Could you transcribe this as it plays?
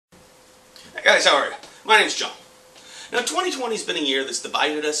Hey guys, how are you? My name's John. Now 2020 has been a year that's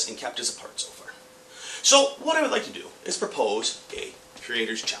divided us and kept us apart so far. So what I would like to do is propose a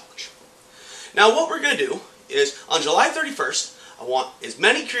Creators Challenge. Now what we're going to do is on July 31st, I want as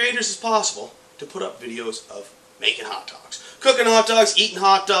many creators as possible to put up videos of making hot dogs. Cooking hot dogs, eating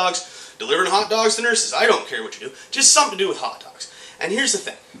hot dogs, delivering hot dogs to nurses. I don't care what you do. Just something to do with hot dogs. And here's the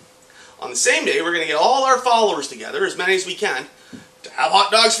thing. On the same day, we're going to get all our followers together, as many as we can, to have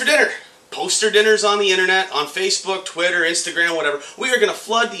hot dogs for dinner. Poster dinners on the internet, on Facebook, Twitter, Instagram, whatever. We are going to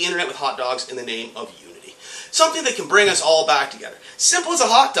flood the internet with hot dogs in the name of unity. Something that can bring us all back together. Simple as a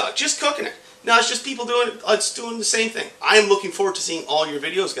hot dog, just cooking it. Now it's just people doing the same thing. I am looking forward to seeing all your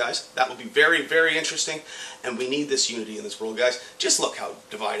videos, guys. That will be very, very interesting. And we need this unity in this world, guys. Just look how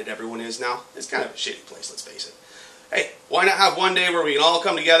divided everyone is now. It's kind of a shitty place, let's face it. Hey, why not have one day where we can all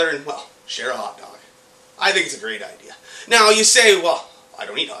come together and, well, share a hot dog? I think it's a great idea. Now you say, well, I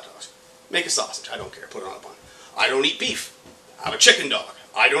don't eat hot dogs. Make a sausage. I don't care. Put it on a bun. I don't eat beef. Have a chicken dog.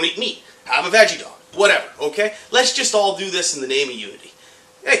 I don't eat meat. Have a veggie dog. Whatever, okay? Let's just all do this in the name of unity.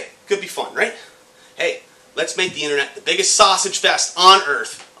 Hey, could be fun, right? Hey, let's make the internet the biggest sausage fest on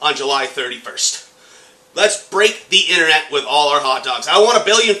earth on July 31st. Let's break the internet with all our hot dogs. I want 1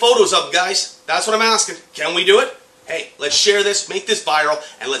 billion photos of them, guys. That's what I'm asking. Can we do it? Hey, let's share this, make this viral,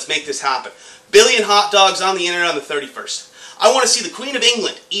 and let's make this happen. 1 billion hot dogs on the internet on the 31st. I want to see the Queen of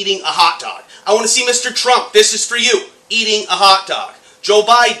England eating a hot dog. I want to see Mr. Trump, this is for you, eating a hot dog. Joe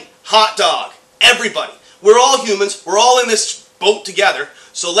Biden, hot dog. Everybody. We're all humans. We're all in this boat together.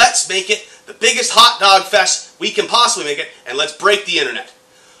 So let's make it the biggest hot dog fest we can possibly make it, and let's break the internet.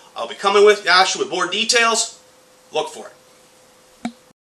 I'll be coming with Ashley with more details. Look for it.